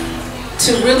God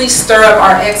to really stir up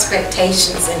our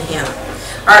expectations in him,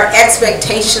 our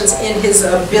expectations in his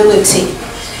ability.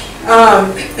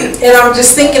 And I'm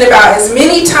just thinking about as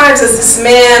many times as this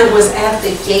man was at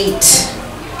the gate,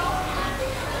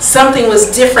 something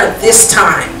was different this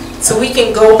time. So we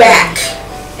can go back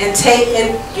and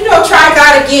try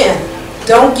God again.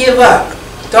 Don't give up.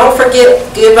 Don't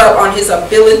give up on his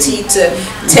ability to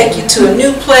take you to a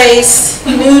new place,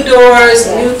 new doors,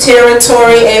 new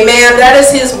territory. Amen. That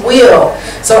is his will.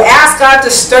 So ask God to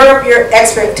stir up your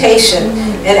expectation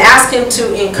and ask him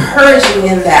to encourage you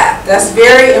in that. That's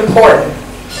very important.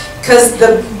 Because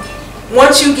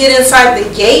once you get inside the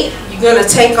gate, you're going to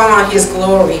take on his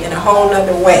glory in a whole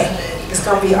other way. It's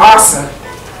going to be awesome.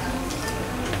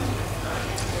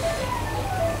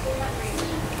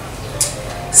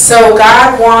 So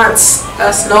God wants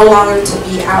us no longer to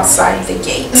be outside the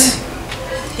gate.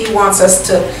 He wants us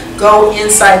to go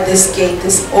inside this gate,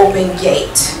 this open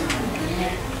gate.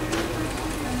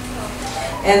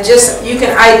 And just, you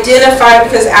can identify,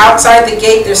 because outside the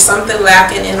gate there's something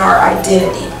lacking in our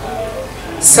identity.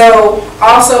 So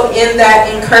also in that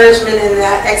encouragement and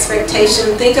that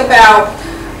expectation, think about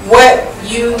what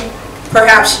you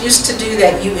perhaps used to do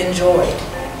that you enjoyed.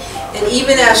 And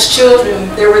even as children,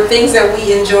 there were things that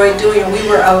we enjoyed doing and we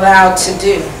were allowed to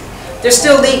do. They're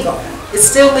still legal. It's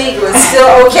still legal. It's still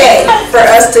okay for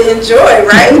us to enjoy,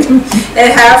 right?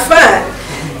 And have fun.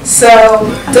 So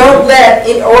don't let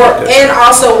it, and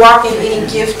also walk in any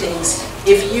giftings.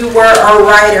 If you were a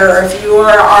writer, or if you were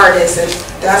an artist, and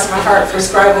that's my heart for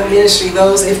scribal ministry,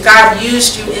 those, if God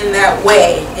used you in that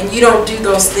way and you don't do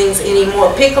those things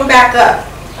anymore, pick them back up.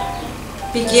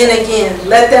 Begin again.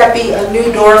 Let that be a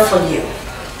new door for you.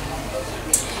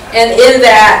 And in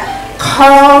that,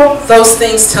 call those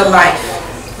things to life.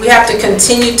 We have to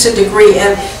continue to decree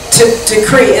and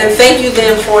thank you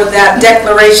then for that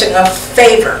declaration of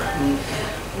favor.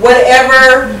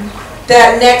 Whatever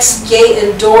that next gate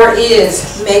and door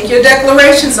is, make your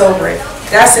declarations over it.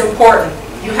 That's important.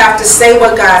 You have to say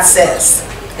what God says,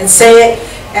 and say it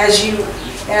as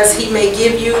He may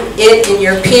give you it in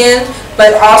your pen.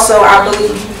 But also, I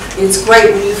believe it's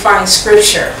great when you find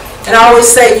scripture. And I always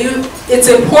say, it's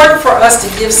important for us to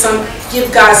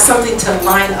give God something to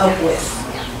line up with.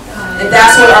 And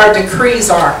that's what our decrees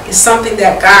are. It's something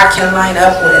that God can line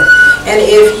up with. And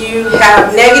if you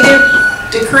have negative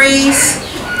decrees,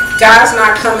 God's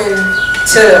not coming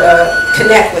to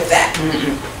connect with that.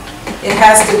 It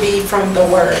has to be from the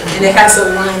Word. And it has to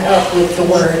line up with the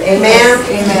Word. Amen?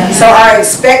 Amen. So our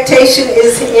expectation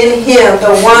is in Him,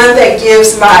 the one that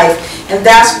gives life. And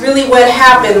that's really what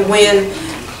happened when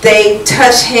they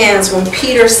touched hands. When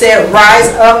Peter said,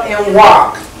 rise up and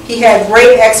walk. He had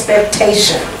great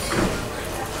expectation.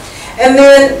 And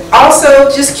then also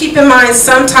just keep in mind,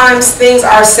 sometimes things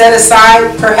are set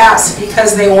aside perhaps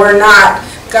because they were not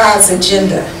God's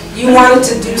agenda. You wanted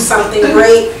to do something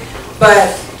great,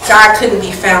 but God couldn't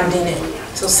be found in it.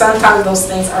 So sometimes those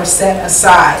things are set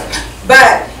aside.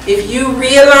 But if you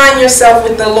realign yourself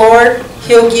with the Lord,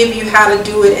 He'll give you how to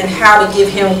do it and how to give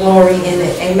Him glory in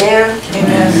it. Amen?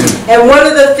 Amen. And one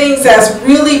of the things that's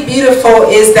really beautiful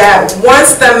is that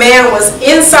once the man was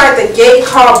inside the gate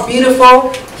called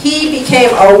Beautiful, he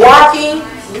became a walking,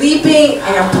 leaping,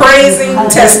 and praising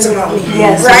testimony.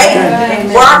 Yes, right?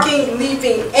 Amen. Walking,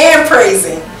 leaping, and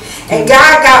praising. And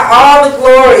God got all the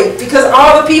glory because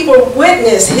all the people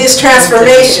witnessed His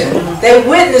transformation. They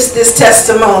witnessed this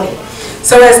testimony.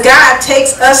 So as God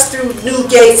takes us through new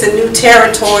gates and new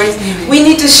territories, we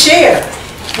need to share.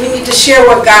 We need to share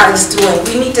what God is doing.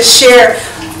 We need to share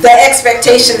the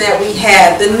expectation that we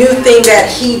had, the new thing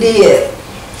that He did.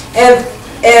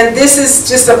 And this is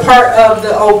just a part of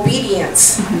the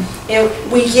obedience and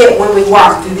we get when we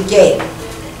walk through the gate.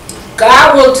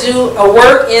 God will do a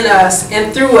work in us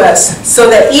and through us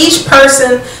so that each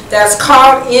person that's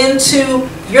called into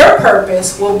your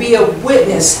purpose will be a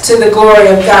witness to the glory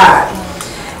of God.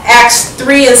 Acts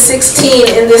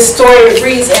 3:16 in this story it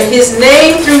reads, and His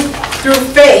name through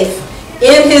faith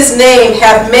in His name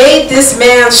hath made this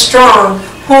man strong,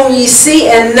 whom ye see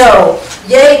and know.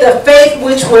 Yea, the faith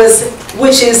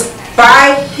which is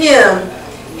by Him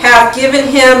hath given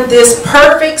him this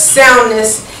perfect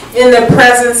soundness in the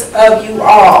presence of you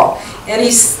all. And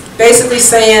he's basically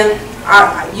saying,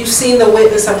 you've seen the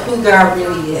witness of who God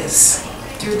really is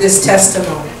through this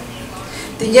testimony.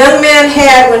 The young man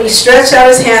had, when he stretched out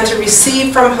his hand to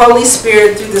receive from Holy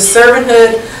Spirit through the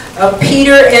servanthood of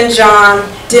Peter and John,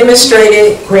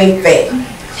 demonstrated great faith.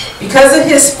 Because of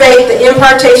his faith, the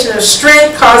impartation of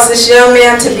strength caused this young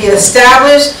man to be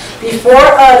established before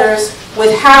others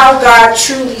with how God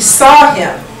truly saw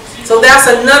him. So that's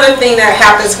another thing that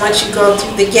happens once you go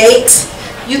through the gates.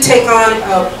 You take on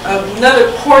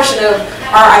another portion of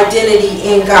our identity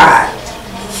in God.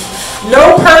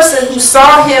 No person who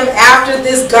saw him after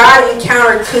this God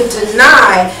encounter could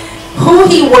deny who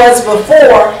he was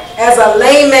before as a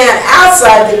layman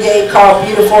outside the gate called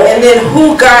Beautiful, and then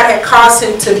who God had caused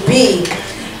him to be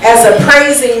as a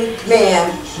praising man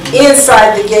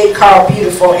inside the gate called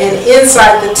Beautiful and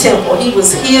inside the temple. He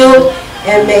was healed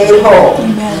and made whole.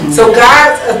 Amen. So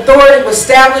God's authority was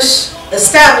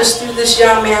established through this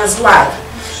young man's life.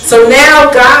 So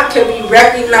now God can be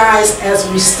recognized as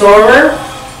a restorer,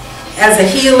 as a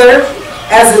healer,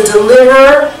 as a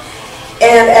deliverer,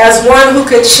 and as one who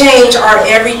could change our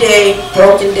everyday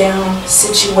broken down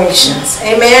situations.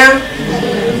 Amen?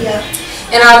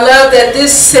 And I love that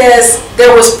this says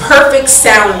there was perfect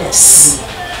soundness.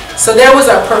 So there was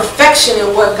a perfection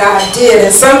in what God did.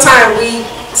 And sometimes we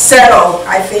settle,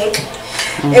 I think,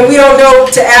 and we don't know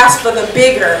to ask for the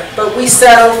bigger, but we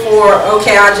settle for,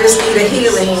 okay, I just need a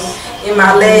healing in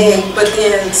my leg, but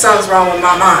then something's wrong with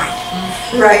my mind,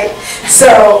 right?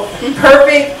 So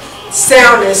perfect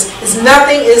soundness is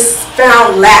nothing is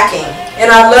found lacking. And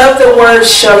I love the word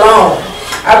shalom.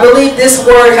 I believe this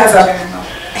word has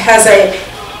a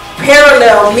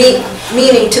parallel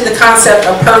meaning to the concept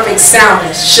of perfect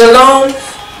soundness. Shalom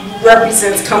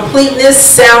represents completeness,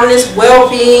 soundness,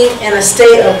 well-being, and a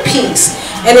state of peace.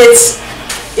 And it's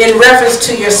in reference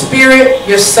to your spirit,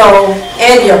 your soul,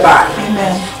 and your body.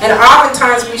 Amen. And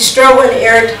oftentimes we struggle in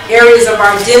areas of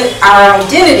our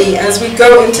identity as we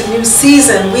go into new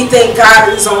season. We think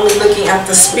God is only looking at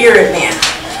the spirit man,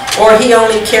 or he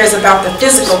only cares about the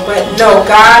physical. But no,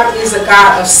 God is a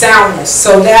God of soundness.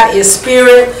 So that is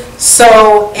spirit,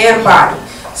 soul, and body.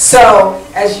 So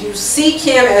as you seek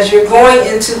him, as you're going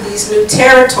into these new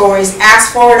territories,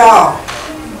 ask for it all.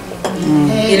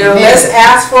 You know, let's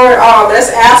ask for it all.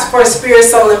 Let's ask for spirit,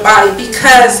 soul, and body,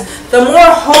 because the more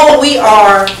whole we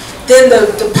are, then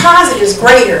the deposit is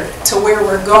greater to where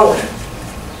we're going.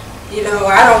 You know,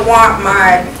 I don't want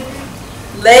my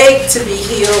leg to be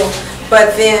healed,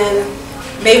 but then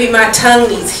maybe my tongue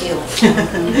needs healing.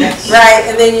 Right?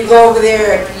 And then you go over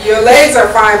there, your legs are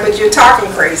fine, but you're talking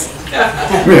crazy.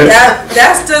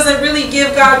 That doesn't really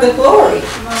give God the glory.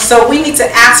 So we need to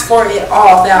ask for it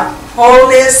all. That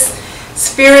wholeness,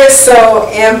 spirit, soul,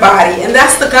 and body. And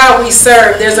that's the God we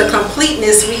serve. There's a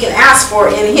completeness we can ask for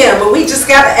in him, but we just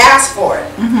got to ask for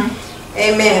it.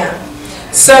 Amen.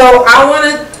 So I want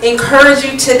to encourage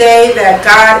you today that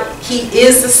God, he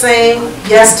is the same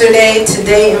yesterday,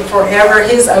 today, and forever.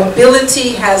 His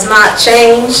ability has not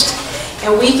changed.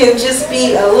 And we can just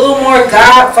be a little more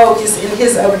God-focused in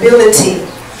his ability.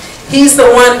 He's the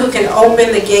one who can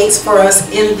open the gates for us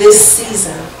in this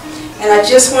season. And I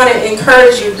just want to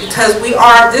encourage you, because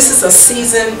this is a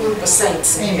seasoned group of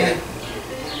saints in here.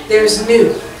 There's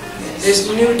new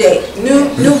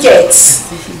gates.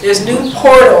 There's new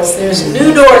portals. There's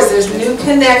new doors. There's new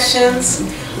connections.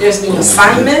 There's new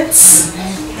assignments.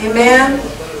 Amen.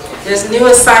 There's new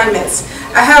assignments.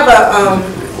 I have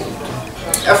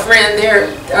a friend.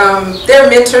 They're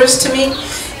mentors to me,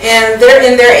 and they're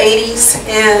in their 80s,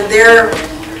 and they're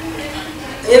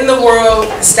in the world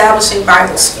establishing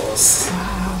Bible schools.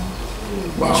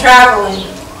 Wow. Traveling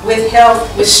with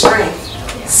health, with strength,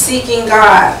 seeking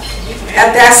God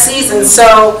at that season.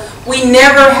 So we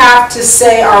never have to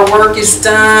say our work is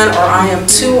done, or I am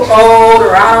too old,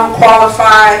 or I don't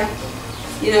qualify.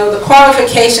 You know, the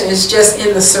qualification is just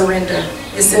in the surrender.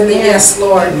 It's in the yes,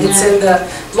 Lord. It's in the,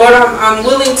 Lord, I'm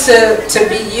willing to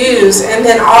be used. And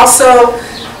then also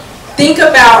think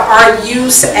about our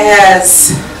use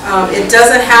as, it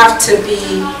doesn't have to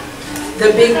be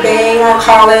the big bang, I'll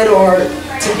call it, or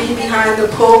to be behind the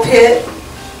pulpit.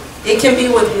 It can be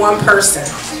with one person.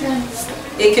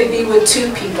 It could be with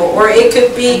two people. Or it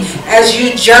could be as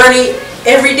you journey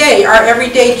every day, our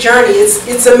everyday journey.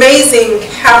 It's amazing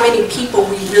how many people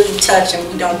we really touch and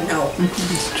we don't know.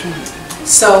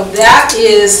 So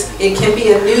it can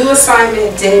be a new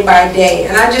assignment day by day.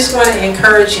 And I just want to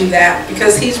encourage you that,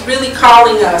 because he's really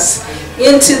calling us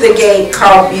into the gate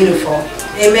called beautiful.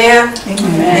 Amen?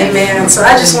 Amen. Amen. So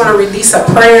I just want to release a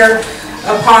prayer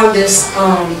upon this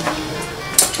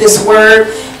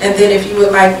word. And then if you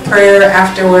would like prayer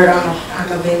afterward,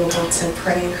 I'm available to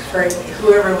pray for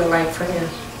whoever would like prayer.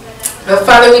 But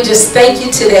Father, we just thank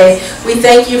you today. We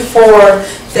thank you for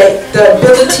the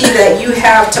ability that you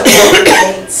have to open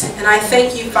gates. And I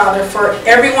thank you, Father, for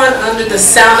everyone under the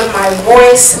sound of my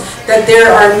voice, that there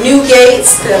are new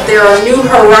gates, that there are new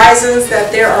horizons,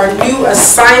 that there are new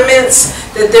assignments,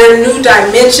 that there are new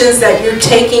dimensions that you're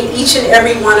taking each and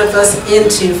every one of us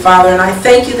into, Father. And I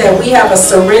thank you that we have a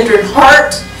surrendered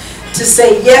heart to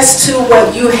say yes to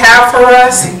what you have for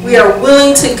us. We are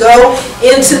willing to go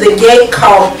into the gate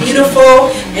called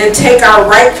beautiful and take our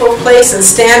rightful place and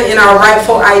stand in our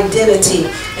rightful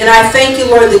identity. And I thank you,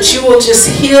 Lord, that you will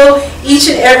just heal each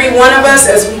and every one of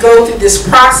us as we go through this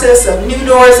process of new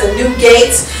doors and new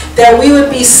gates, that we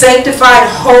would be sanctified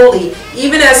holy,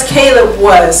 even as Caleb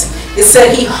was. It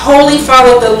said he wholly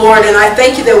followed the Lord, and I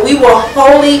thank you that we will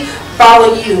wholly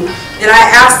follow you. And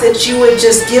I ask that you would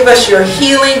just give us your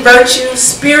healing virtue,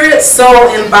 spirit,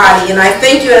 soul, and body. And I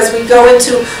thank you as we go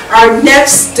into our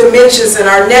next dimensions and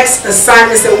our next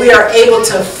assignments, that we are able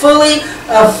to fully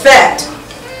affect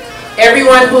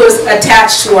everyone who is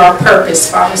attached to our purpose,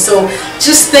 Father. So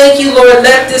just thank you, Lord.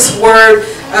 Let this word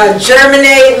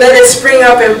germinate. Let it spring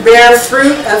up and bear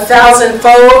fruit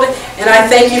 1,000-fold. And I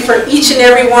thank you for each and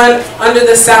every one under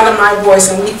the sound of my voice.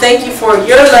 And we thank you for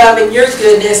your love and your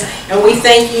goodness. And we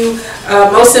thank you,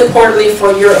 most importantly,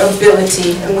 for your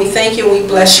ability. And we thank you and we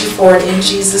bless you for it in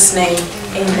Jesus' name.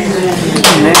 Amen.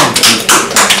 Amen.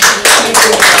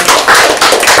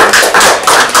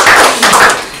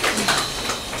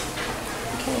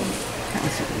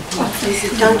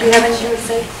 John, do you have anything to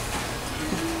say?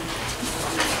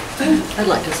 I'd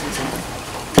like to say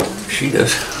something. She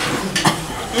does.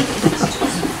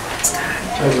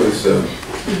 I was,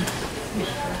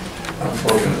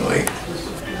 unfortunately,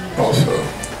 also,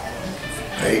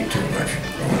 I ate too much.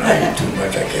 When I eat too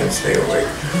much, I can't stay awake.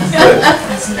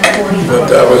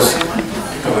 But I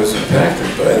was impacted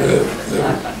by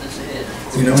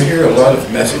you know, we hear a lot of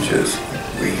messages.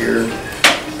 We hear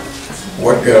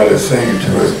what God is saying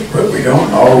to us, but we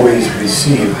don't always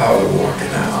receive how to walk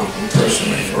it out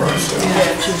personally for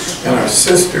ourselves. And our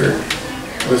sister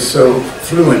was so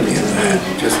fluent in that,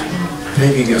 just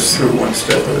taking us through one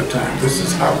step at a time. This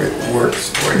is how it works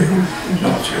for you,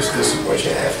 not just this is what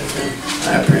you have to do.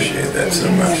 I appreciate that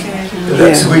so much. But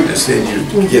that sweetness in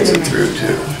you gets it through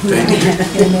too. Thank you.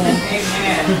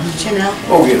 Janelle,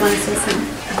 Oh, you yeah. want to say something?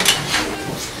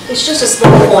 It's just a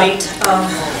small point,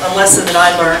 a lesson that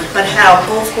I learned, but how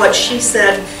both what she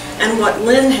said and what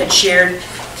Lynn had shared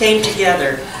came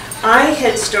together. I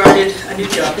had started a new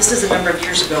job. This is a number of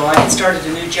years ago. I had started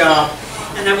a new job,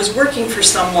 and I was working for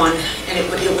someone, and it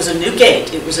was a new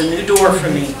gate. It was a new door for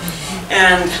me,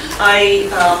 and I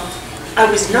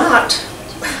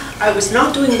was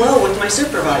not doing well with my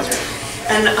supervisor,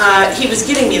 and he was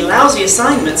giving me lousy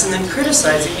assignments and then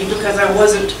criticizing me because I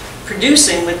wasn't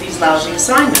producing with these lousy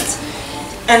assignments.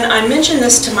 And I mentioned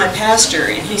this to my pastor,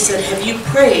 and he said, have you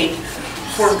prayed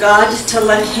for God to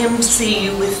let him see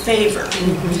you with favor?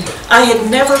 I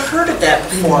had never heard of that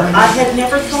before. I had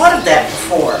never thought of that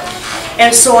before.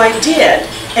 And so I did,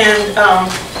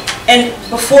 and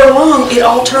before long it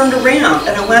all turned around,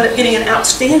 and I wound up getting an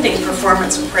outstanding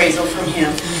performance appraisal from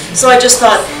him. So I just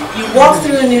thought, you walk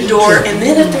through a new door, and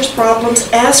then if there's problems,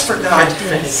 ask for God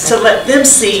to let them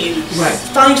see you,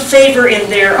 find favor in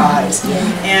their eyes.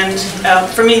 And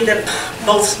for me,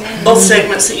 both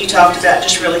segments that you talked about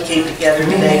just really came together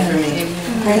today for me.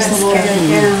 Praise the Lord.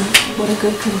 Yeah. What a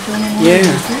good confirmation. Yeah.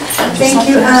 Thank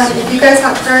you. If you guys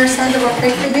want prayer, Sandra will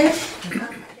pray for you.